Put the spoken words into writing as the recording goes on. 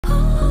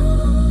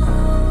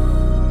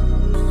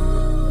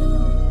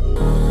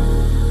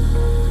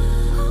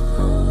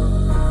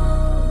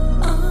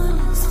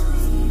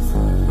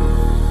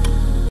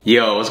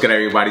Yo, what's good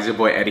everybody? It's your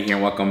boy Eddie here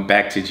and welcome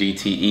back to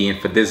GTE.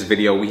 And for this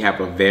video, we have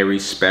a very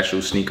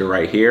special sneaker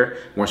right here,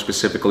 more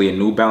specifically a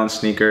New Balance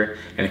sneaker.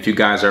 And if you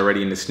guys are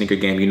already in the sneaker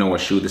game, you know what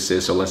shoe this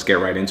is, so let's get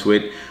right into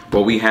it.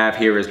 What we have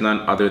here is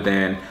none other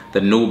than the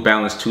New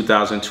Balance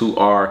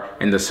 2002R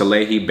in the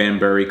Salehe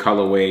Bembury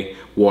colorway,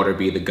 Water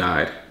Be the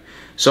Guide.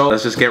 So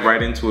let's just get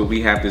right into it.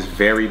 We have this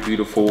very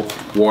beautiful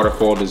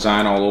waterfall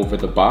design all over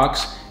the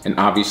box. And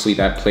obviously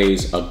that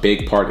plays a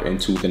big part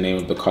into the name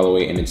of the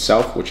colorway in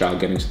itself, which I'll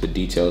get into the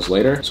details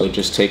later. So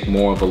just take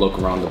more of a look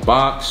around the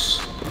box.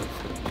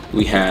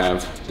 We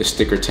have the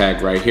sticker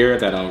tag right here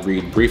that I'll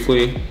read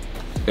briefly.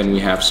 Then we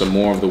have some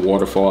more of the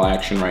waterfall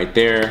action right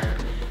there.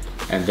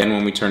 And then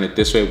when we turn it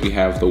this way, we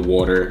have the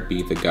Water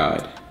Be the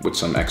Guide with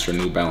some extra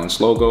New Balance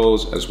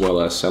logos, as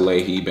well as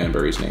Salehe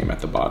Bembury's name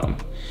at the bottom.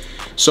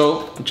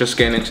 So just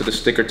getting into the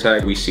sticker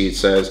tag, we see it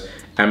says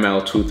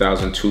ML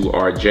 2002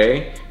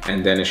 RJ,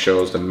 and then it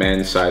shows the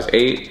men's size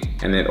 8,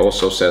 and it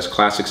also says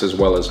classics as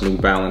well as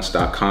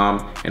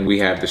newbalance.com, and we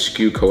have the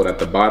SKU code at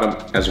the bottom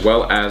as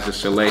well as the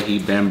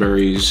Salehe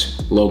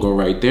Bembury's logo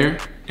right there.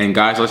 And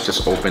guys, let's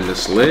just open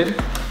this lid.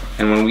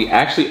 And when we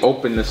actually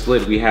open this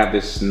lid, we have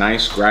this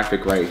nice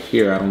graphic right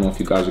here. I don't know if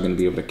you guys are gonna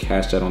be able to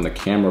catch that on the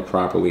camera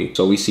properly.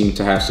 So we seem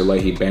to have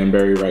Salehe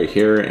Bembury right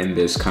here in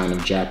this kind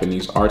of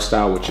Japanese art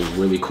style, which is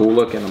really cool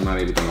looking, I'm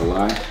not even gonna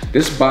lie.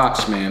 This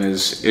box, man,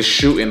 is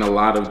shooting a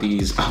lot of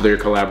these other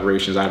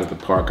collaborations out of the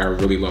park. I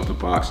really love the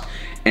box.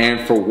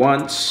 And for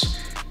once,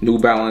 New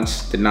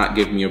Balance did not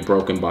give me a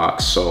broken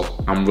box,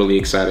 so I'm really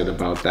excited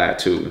about that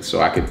too.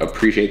 So I could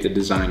appreciate the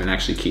design and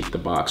actually keep the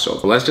box. So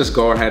let's just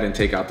go ahead and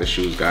take out the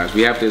shoes, guys.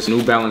 We have this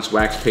New Balance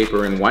wax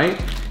paper in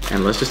white,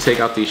 and let's just take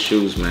out these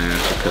shoes, man,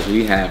 because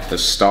we have the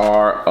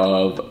star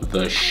of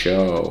the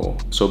show.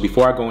 So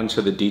before I go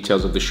into the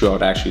details of the shoe, I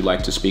would actually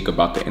like to speak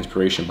about the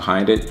inspiration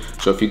behind it.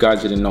 So if you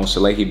guys didn't know,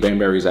 Salehe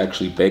Bembury is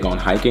actually big on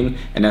hiking,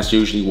 and that's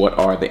usually what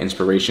are the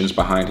inspirations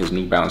behind his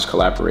New Balance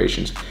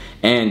collaborations.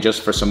 And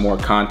just for some more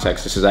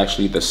context, this is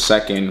actually the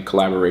second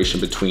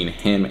collaboration between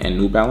him and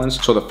New Balance.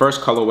 So the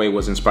first colorway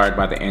was inspired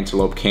by the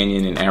Antelope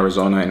Canyon in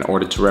Arizona in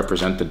order to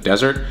represent the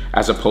desert,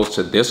 as opposed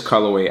to this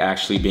colorway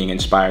actually being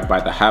inspired by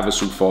the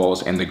Havasu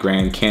Falls and the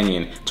Grand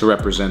Canyon to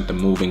represent the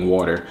moving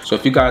water. So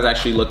if you guys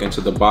actually look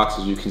into the box,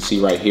 as you can see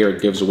right here,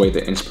 it gives away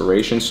the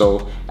inspiration.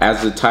 So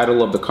as the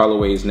title of the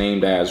colorway is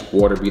named as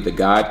Water Be the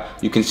Guide,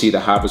 you can see the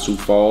Havasu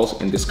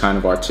Falls in this kind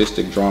of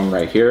artistic drawing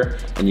right here,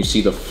 and you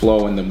see the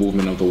flow and the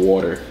movement of the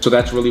water. So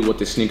that's really what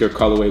the sneaker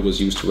colorway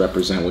was used to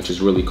represent, which is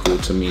really cool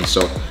to me.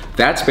 So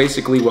that's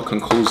basically what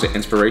concludes the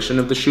inspiration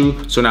of the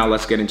shoe. So now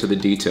let's get into the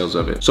details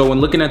of it. So when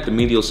looking at the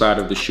medial side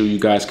of the shoe, you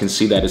guys can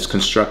see that it's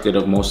constructed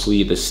of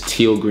mostly this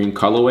teal green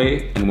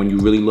colorway. And when you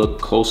really look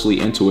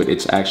closely into it,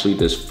 it's actually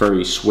this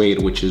furry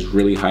suede, which is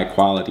really high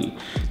quality.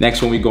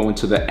 Next, when we go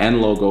into the N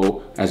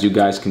logo, as you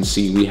guys can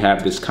see, we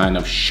have this kind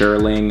of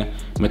shearling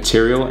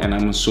material, and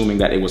I'm assuming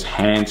that it was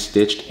hand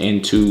stitched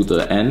into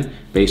the N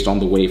based on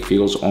the way it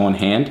feels on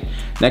hand.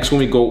 Next, when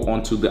we go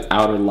onto the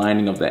outer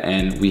lining of the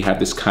N, we have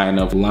this kind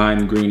of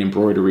lime green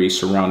embroidery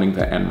surrounding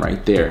the N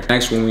right there.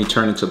 Next, when we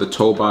turn into the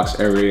toe box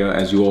area,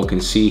 as you all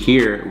can see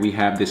here, we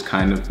have this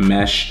kind of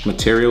mesh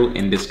material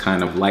in this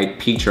kind of light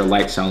peach or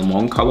light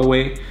salmon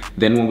colorway.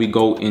 Then when we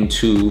go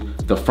into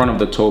the front of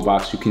the toe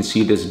box, you can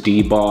see this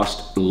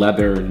debossed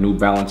leather New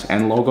Balance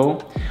N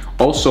logo.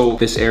 Also,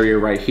 this area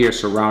right here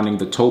surrounding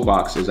the toe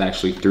box is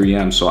actually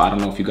 3M. So I don't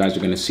know if you guys are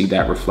gonna see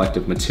that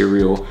reflective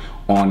material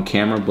on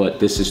camera, but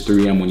this is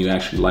 3M when you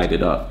actually light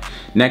it up.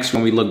 Next,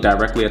 when we look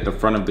directly at the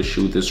front of the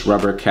shoe, this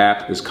rubber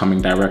cap is coming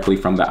directly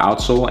from the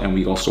outsole, and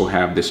we also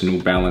have this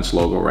New Balance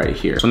logo right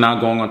here. So now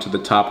going on to the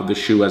top of the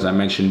shoe, as I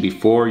mentioned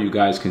before, you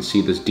guys can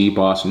see this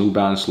debossed New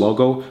Balance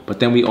logo, but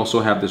then we also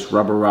have this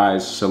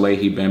rubberized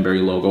Salehe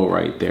Bembury logo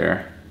right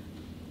there.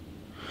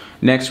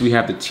 Next, we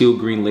have the teal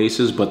green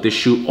laces, but this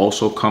shoe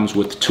also comes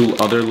with two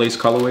other lace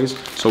colorways.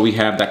 So we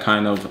have that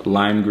kind of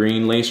lime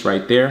green lace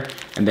right there,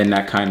 and then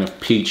that kind of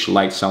peach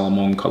light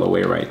salmon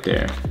colorway right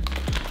there.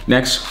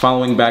 Next,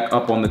 following back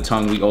up on the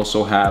tongue, we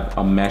also have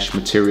a mesh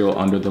material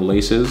under the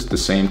laces, the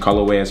same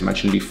colorway as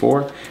mentioned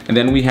before. And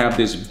then we have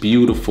this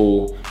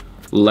beautiful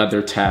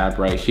leather tab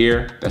right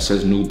here that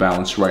says New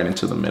Balance right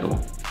into the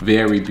middle.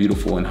 Very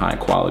beautiful and high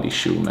quality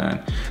shoe,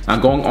 man. Now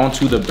going on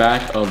to the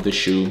back of the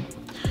shoe,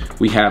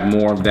 we have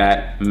more of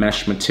that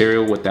mesh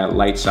material with that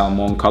light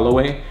salmon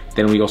colorway.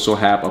 Then we also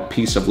have a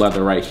piece of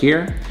leather right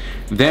here.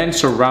 Then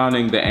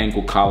surrounding the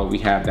ankle collar, we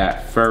have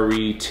that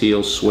furry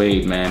teal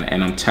suede, man.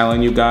 And I'm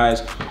telling you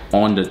guys,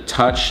 on the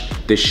touch,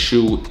 this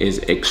shoe is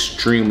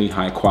extremely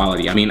high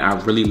quality. I mean, I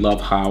really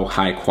love how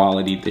high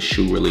quality this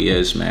shoe really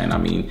is, man. I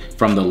mean,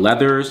 from the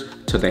leathers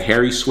to the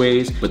hairy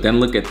suedes. But then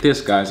look at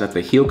this, guys. At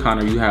the heel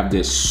counter, you have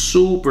this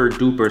super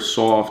duper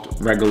soft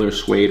regular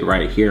suede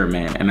right here,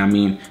 man. And I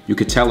mean, you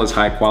could tell it's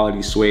high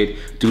quality suede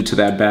due to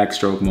that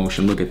backstroke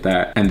motion. Look at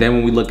that. And then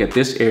when we look at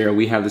this area,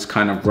 we have this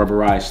kind of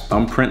rubberized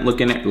thumbprint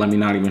looking at. Let me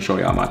not even show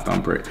y'all my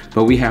thumbprint.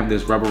 But we have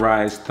this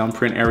rubberized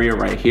thumbprint area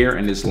right here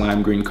in this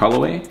lime green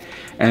colorway.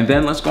 And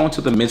then let's go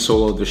into the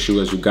midsole of the shoe.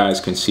 As you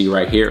guys can see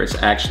right here, it's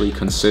actually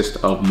consists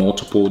of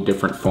multiple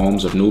different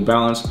foams of New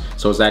Balance.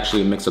 So it's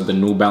actually a mix of the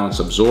New Balance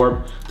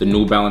Absorb, the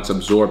New Balance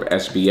Absorb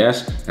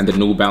SBS, and the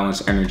New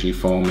Balance Energy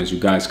foam, as you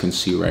guys can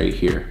see right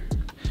here.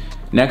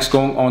 Next,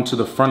 going on to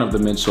the front of the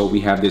midsole,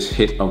 we have this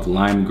hit of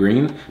lime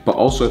green, but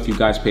also if you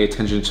guys pay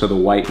attention to the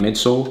white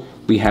midsole,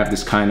 we have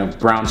this kind of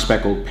brown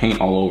speckled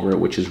paint all over it,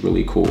 which is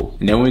really cool.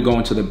 And then when we go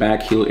into the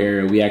back heel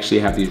area, we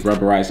actually have these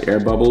rubberized air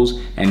bubbles,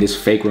 and this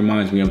fake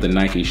reminds me of the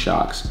Nike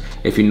Shocks.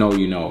 If you know,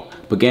 you know.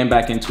 But getting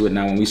back into it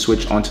now, when we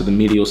switch onto the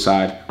medial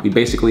side, we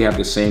basically have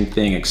the same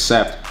thing,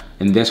 except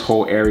in this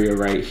whole area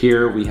right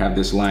here, we have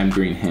this lime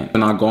green hint.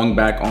 And now going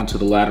back onto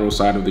the lateral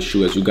side of the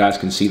shoe, as you guys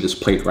can see this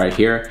plate right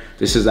here,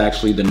 this is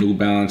actually the New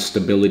Balance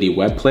Stability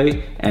Web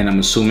Plate, and I'm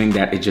assuming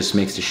that it just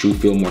makes the shoe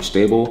feel more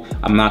stable.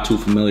 I'm not too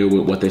familiar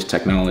with what this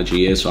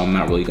technology is, so I'm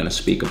not really gonna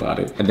speak about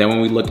it. And then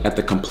when we look at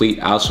the complete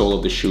outsole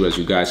of the shoe, as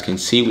you guys can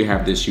see, we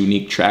have this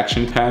unique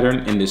traction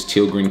pattern in this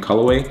teal green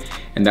colorway,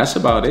 and that's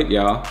about it,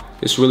 y'all.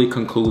 This really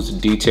concludes the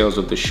details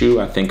of the shoe.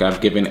 I think I've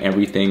given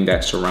everything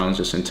that surrounds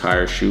this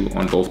entire shoe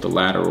on both the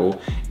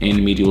lateral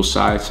and medial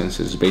side,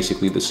 since it's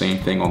basically the same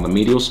thing on the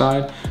medial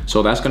side.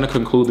 So that's gonna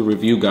conclude the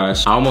review,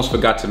 guys. I almost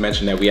forgot to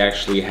mention that we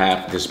actually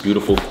have this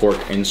beautiful Cork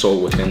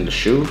insole within the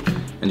shoe.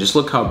 And just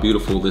look how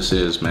beautiful this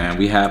is, man.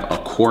 We have a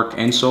Cork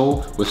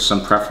insole with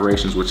some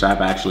perforations, which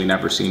I've actually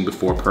never seen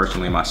before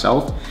personally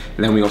myself.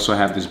 And then we also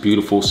have this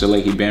beautiful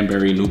Salehe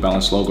Bembury New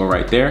Balance logo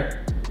right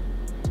there.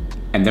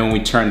 And then when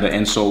we turn the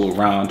insole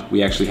around,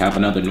 we actually have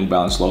another New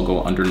Balance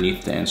logo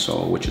underneath the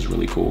insole, which is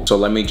really cool. So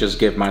let me just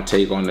give my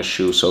take on the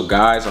shoe. So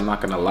guys, I'm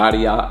not gonna lie to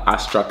y'all, I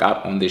struck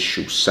out on this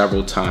shoe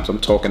several times. I'm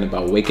talking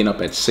about waking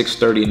up at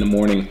 6:30 in the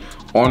morning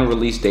on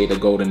release day to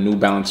go to New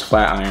Balance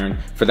Flatiron,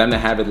 for them to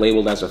have it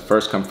labeled as a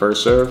first come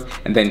first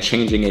serve, and then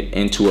changing it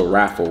into a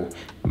raffle.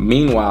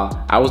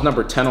 Meanwhile, I was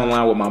number 10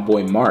 online with my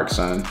boy Mark,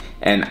 son,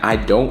 and I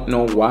don't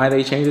know why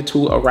they changed it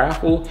to a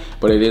raffle,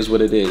 but it is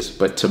what it is.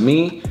 But to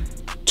me,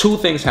 two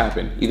things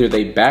happened. Either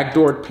they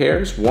backdoored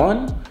pairs,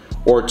 one,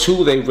 or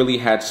two, they really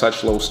had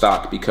such low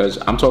stock, because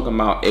I'm talking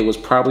about it was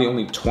probably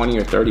only 20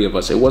 or 30 of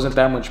us. It wasn't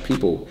that much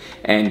people.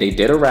 And they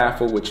did a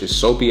raffle, which is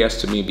so BS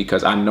to me,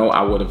 because I know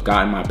I would have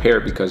gotten my pair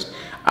because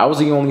I was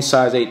the only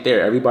size 8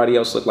 there. Everybody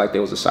else looked like they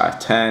was a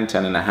size 10,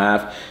 10 and a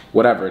half,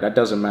 whatever, that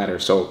doesn't matter.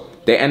 So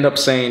they end up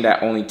saying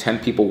that only 10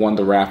 people won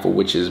the raffle,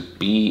 which is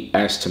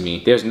BS to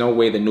me. There's no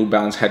way the New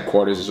Balance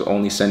headquarters is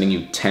only sending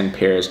you 10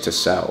 pairs to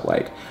sell.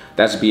 Like,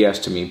 that's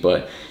BS to me.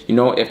 But you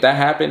know, if that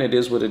happened, it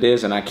is what it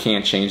is, and I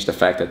can't change the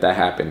fact that that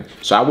happened.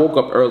 So I woke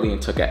up early and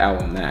took an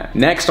L on that.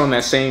 Next, on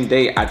that same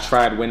day, I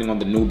tried winning on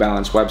the New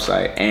Balance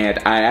website, and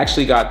I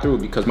actually got through,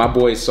 because my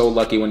boy is so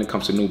lucky when it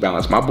comes to New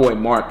Balance. My boy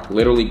Mark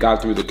literally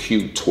got through the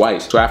queue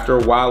twice. So after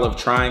a while of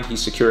trying, he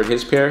secured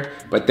his pair.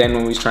 But then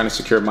when we was trying to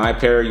secure my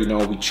pair, you know,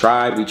 we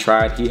tried,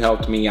 he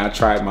helped me, I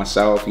tried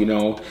myself, you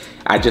know.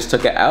 I just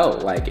took an L.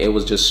 Like, it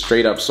was just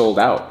straight up sold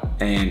out.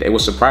 And it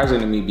was surprising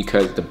to me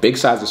because the big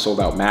sizes sold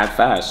out mad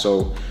fast.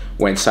 So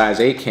when size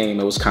 8 came,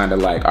 it was kind of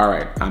like, all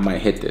right, I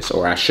might hit this,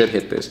 or I should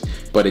hit this.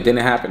 But it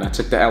didn't happen. I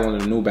took the L on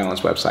the New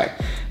Balance website.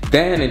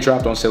 Then it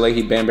dropped on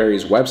Salehe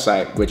Bembury's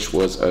website, which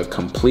was a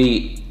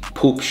complete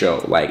poop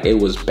show. Like, it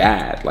was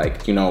bad.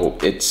 Like, you know,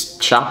 it's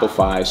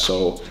Shopify,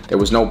 so there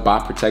was no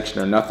bot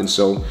protection or nothing.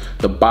 So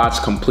the bots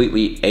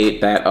completely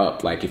ate that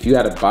up. Like, if you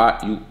had a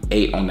bot, you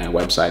ate on that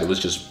website. It was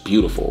just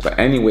beautiful. But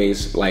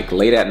anyways, like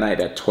late at night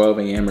at 12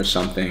 a.m. or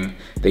something,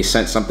 they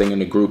sent something in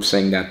the group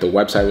saying that the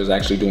website was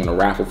actually doing a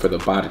raffle for the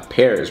botted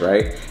pairs,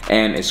 right?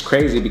 And it's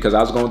crazy because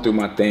I was going through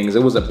my things.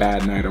 It was a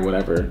bad night or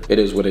whatever. It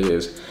is what it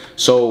is.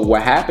 So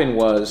what happened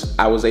was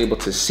I was able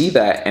to see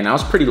that, and I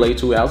was pretty late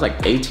to it. I was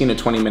like 18 to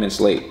 20 minutes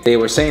late. They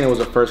were saying it was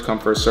a first come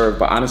first serve,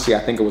 but honestly, I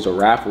think it was a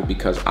raffle,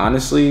 because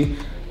honestly,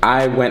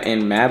 I went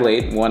in mad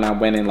late. One, I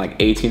went in like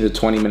 18 to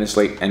 20 minutes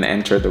late and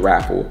entered the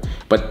raffle.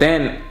 But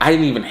then I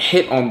didn't even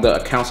hit on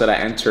the accounts that I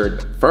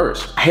entered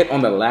first. I hit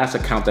on the last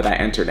account that I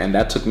entered, and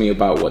that took me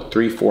about, what,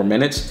 3-4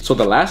 minutes? So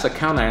the last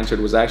account I entered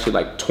was actually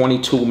like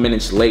 22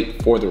 minutes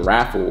late for the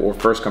raffle, or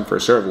first come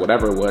first serve,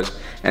 whatever it was.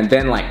 And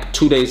then like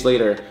 2 days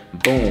later,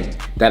 boom,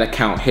 that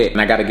account hit.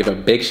 And I gotta give a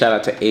big shout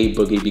out to A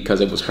Boogie,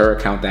 because it was her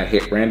account that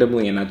hit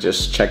randomly, and I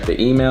just checked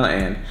the email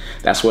and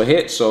that's what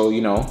hit. So, you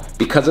know,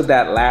 because of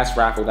that last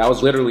raffle, that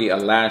was literally a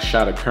last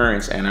shot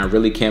occurrence, and I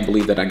really can't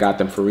believe that I got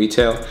them for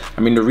retail.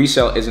 I mean, the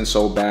resale isn't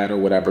so bad or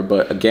whatever,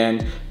 but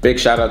again, big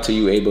shout out to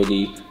you, A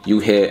Boogie. You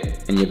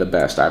hit, and you're the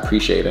best. I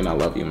appreciate it, and I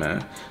love you,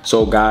 man.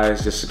 So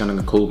guys, this is gonna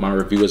conclude my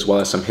review, as well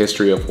as some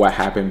history of what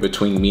happened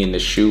between me and the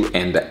shoe,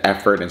 and the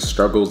effort and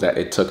struggles that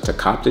it took to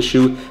cop the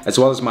shoe, as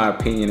well as my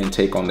opinion and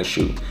take on the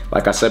shoe.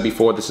 Like I said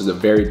before, this is a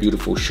very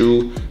beautiful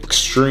shoe,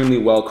 extremely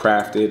well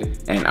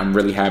crafted, and I'm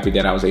really happy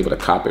that I was able to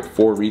cop it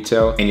for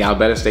retail. And y'all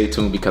better stay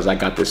tuned, because I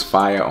got this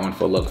fire on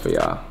for look for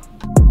y'all.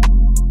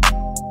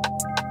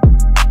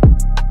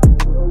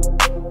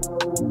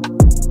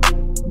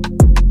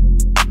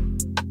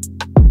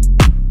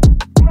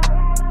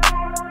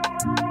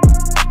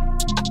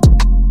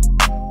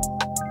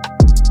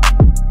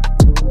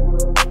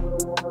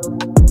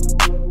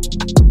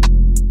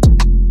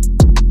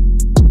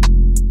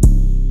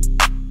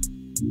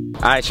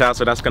 Alright, y'all,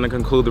 so that's gonna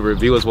conclude the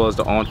review as well as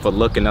the on-foot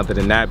look. And other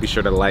than that, be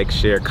sure to like,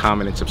 share,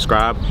 comment, and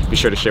subscribe. Be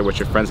sure to share with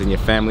your friends and your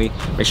family.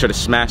 Make sure to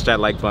smash that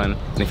like button.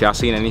 And if y'all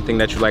seen anything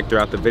that you like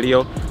throughout the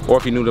video, or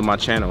if you're new to my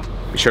channel,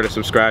 be sure to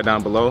subscribe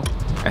down below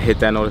and hit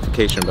that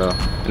notification bell.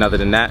 And other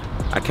than that,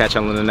 I'll catch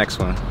y'all in the next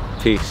one.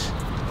 Peace.